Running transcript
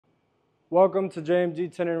Welcome to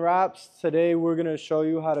JMG Tint and Wraps. Today we're going to show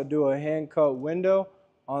you how to do a hand cut window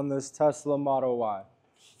on this Tesla Model Y.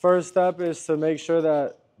 First step is to make sure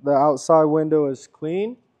that the outside window is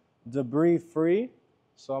clean, debris free.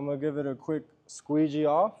 So I'm going to give it a quick squeegee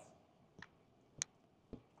off.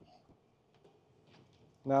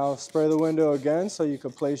 Now spray the window again so you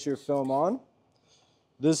can place your film on.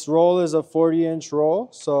 This roll is a 40-inch roll,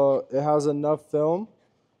 so it has enough film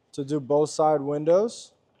to do both side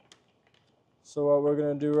windows. So what we're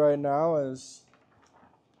going to do right now is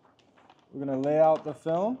we're going to lay out the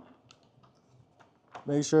film.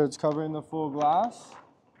 Make sure it's covering the full glass.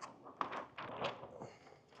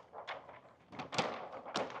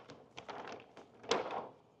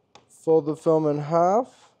 Fold the film in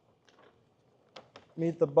half.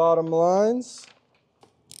 Meet the bottom lines.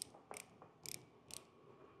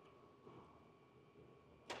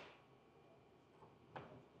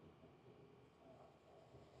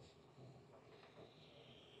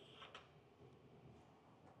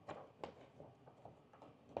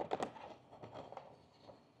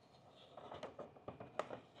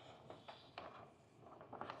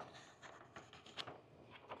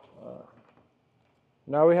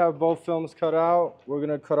 Now we have both films cut out. We're going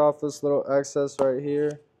to cut off this little excess right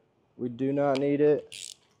here. We do not need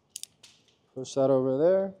it. Push that over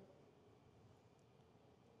there.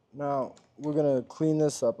 Now we're going to clean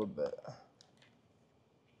this up a bit.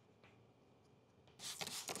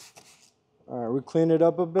 All right, we cleaned it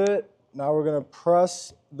up a bit. Now we're going to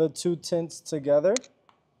press the two tints together.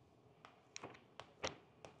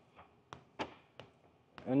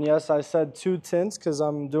 And yes, I said two tints because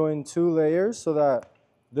I'm doing two layers so that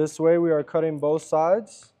this way we are cutting both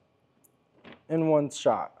sides in one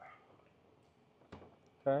shot.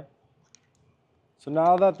 Okay. So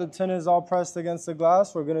now that the tint is all pressed against the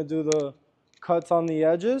glass, we're going to do the cuts on the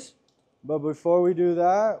edges. But before we do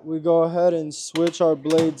that, we go ahead and switch our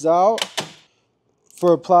blades out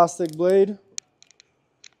for a plastic blade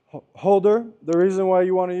holder. The reason why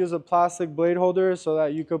you want to use a plastic blade holder is so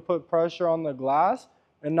that you could put pressure on the glass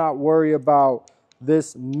and not worry about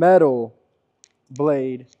this metal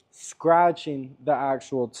blade scratching the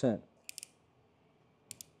actual tint.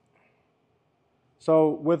 So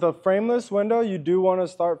with a frameless window, you do want to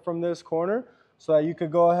start from this corner so that you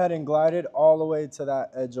could go ahead and glide it all the way to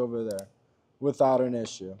that edge over there without an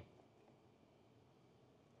issue.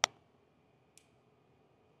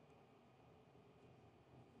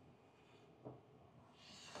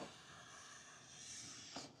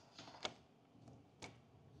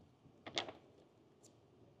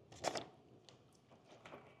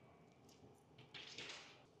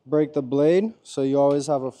 Break the blade so you always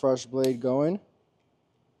have a fresh blade going.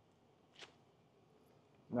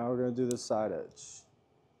 Now we're going to do the side edge.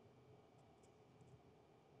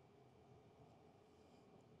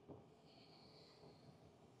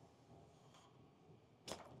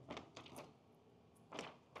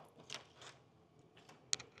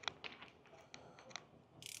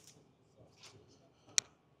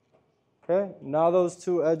 Okay, now those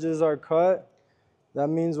two edges are cut. That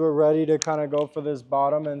means we're ready to kind of go for this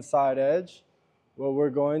bottom and side edge. What we're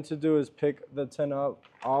going to do is pick the tint up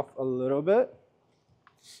off a little bit.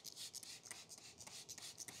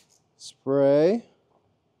 Spray.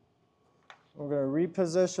 We're going to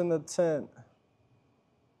reposition the tint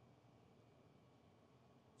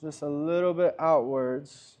just a little bit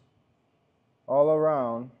outwards all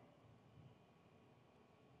around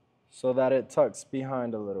so that it tucks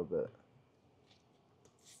behind a little bit.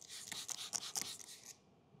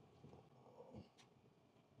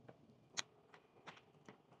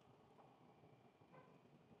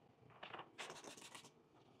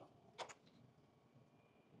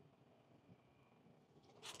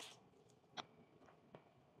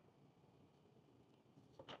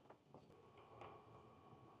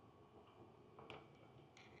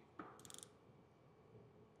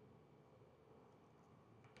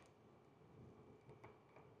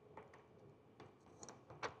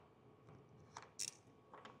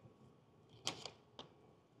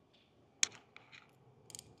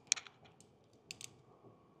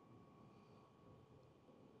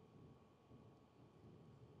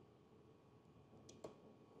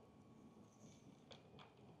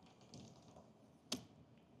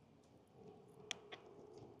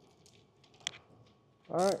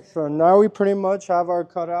 All right, so now we pretty much have our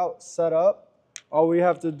cutout set up. All we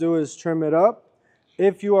have to do is trim it up.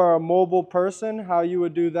 If you are a mobile person, how you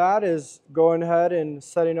would do that is going ahead and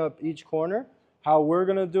setting up each corner. How we're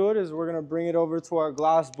going to do it is we're going to bring it over to our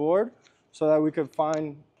glass board so that we can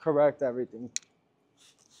correct everything.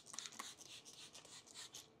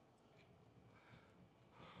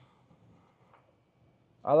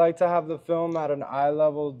 I like to have the film at an eye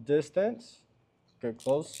level distance. Get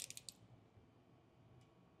close.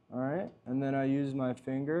 All right, and then I use my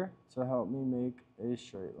finger to help me make a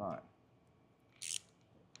straight line.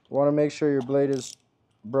 You want to make sure your blade is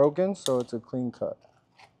broken so it's a clean cut.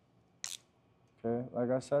 Okay,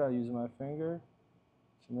 like I said, I use my finger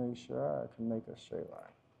to make sure I can make a straight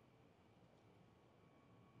line.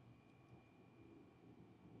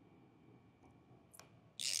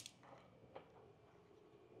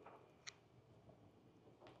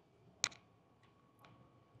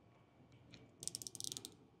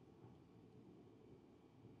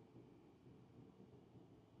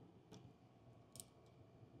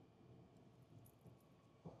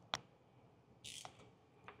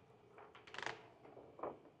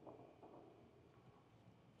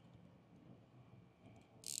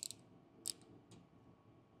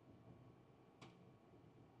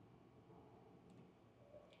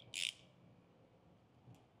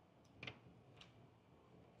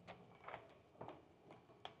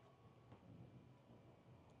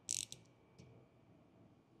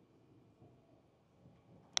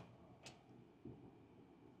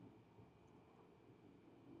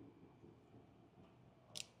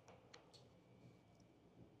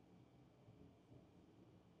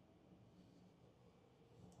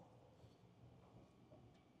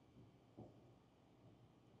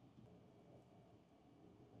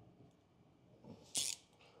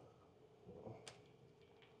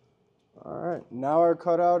 All right, now our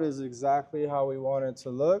cutout is exactly how we want it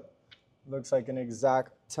to look. Looks like an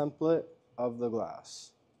exact template of the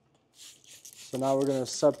glass. So now we're going to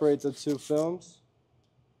separate the two films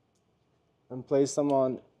and place them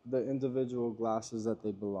on the individual glasses that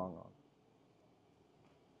they belong on.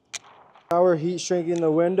 Now we're heat shrinking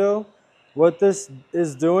the window. What this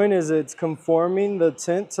is doing is it's conforming the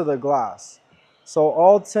tint to the glass. So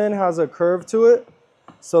all tint has a curve to it.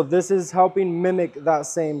 So this is helping mimic that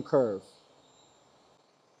same curve.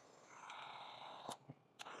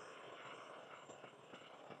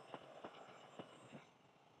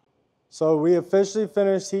 So we officially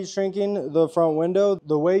finished heat shrinking the front window.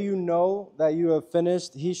 The way you know that you have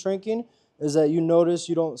finished heat shrinking is that you notice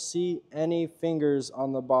you don't see any fingers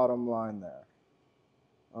on the bottom line there.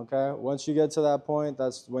 Okay, once you get to that point,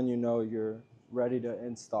 that's when you know you're ready to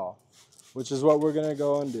install, which is what we're gonna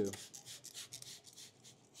go and do.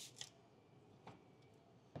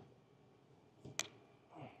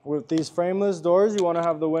 With these frameless doors, you wanna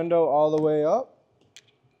have the window all the way up,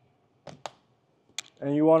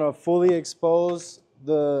 and you wanna fully expose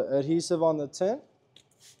the adhesive on the tint,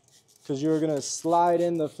 because you're gonna slide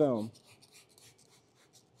in the film.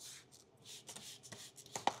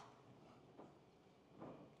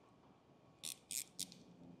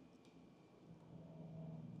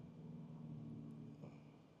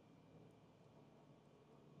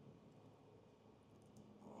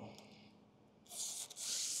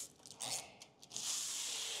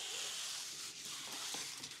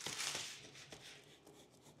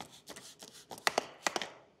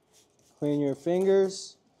 Clean your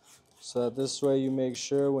fingers, so that this way you make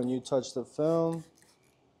sure when you touch the film,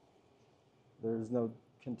 there's no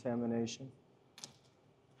contamination.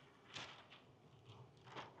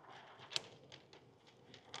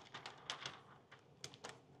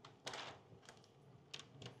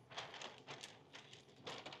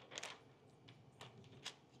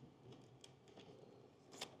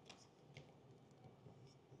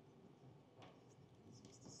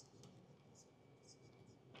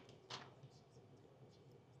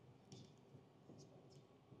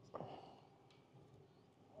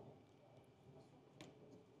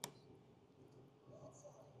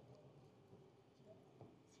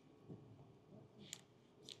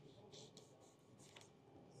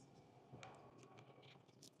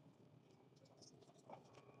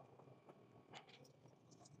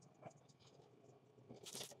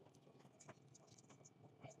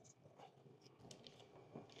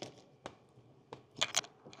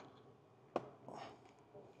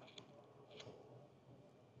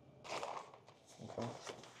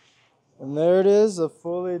 And there it is, a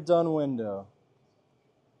fully done window.